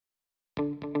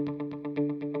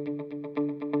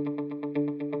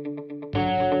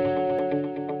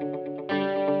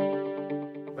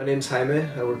My name's Jaime,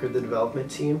 I work with the development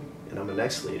team, and I'm a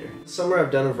next leader. This summer I've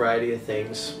done a variety of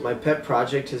things. My pet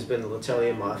project has been the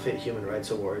Letelier Moffitt Human Rights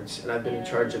Awards, and I've been in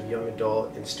charge of young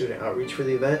adult and student outreach for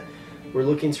the event. We're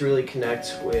looking to really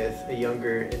connect with a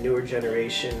younger and newer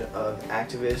generation of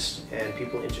activists and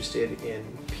people interested in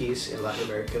peace in Latin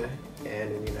America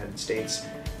and in the United States,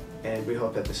 and we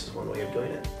hope that this is one way of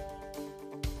doing it.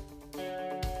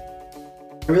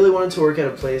 I really wanted to work at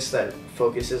a place that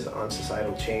focuses on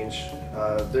societal change.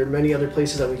 There are many other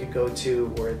places that we could go to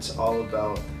where it's all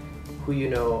about who you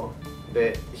know,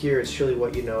 but here it's truly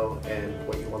what you know and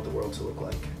what you want the world to look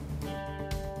like.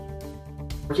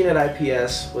 Working at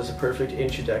IPS was a perfect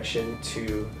introduction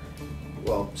to,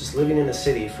 well, just living in a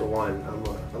city for one.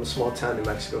 I'm a small town New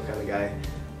Mexico kind of guy,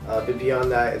 but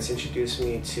beyond that it's introduced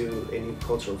me to a new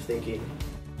culture of thinking.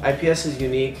 IPS is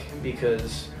unique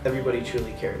because everybody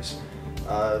truly cares.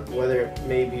 Whether it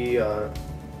may be a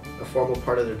formal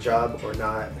part of their job or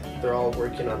not, they're all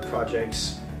working on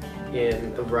projects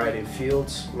in a variety of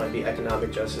fields. It might be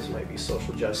economic justice, it might be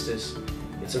social justice.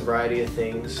 It's a variety of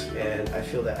things, and I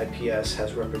feel that IPS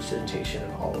has representation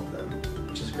in all of them,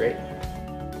 which is great.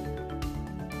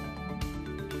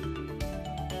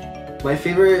 My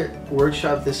favorite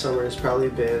workshop this summer has probably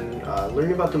been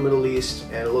learning about the Middle East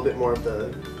and a little bit more of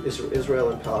the Israel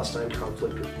and Palestine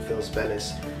conflict with Phyllis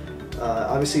Bennis.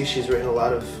 Obviously she's written a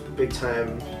lot of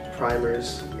big-time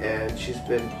primers, and she's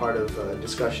been part of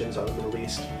discussions on the Middle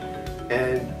East,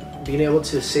 and being able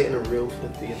to sit in a room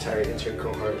with the entire intern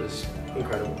cohort was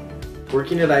incredible.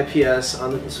 Working at IPS,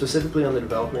 specifically on the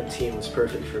development team, was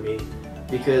perfect for me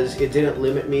because it didn't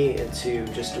limit me into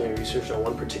just doing research on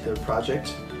one particular project.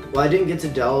 While I didn't get to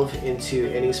delve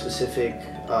into any specific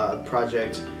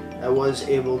project, I was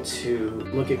able to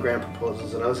look at grant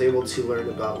proposals, and I was able to learn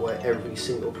about what every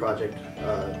single project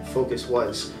focus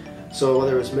was. So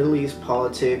whether it was Middle East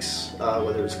politics,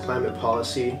 whether it was climate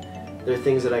policy, there are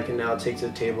things that I can now take to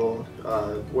the table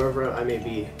wherever I may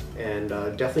be, and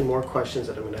definitely more questions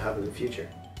that I'm going to have in the future.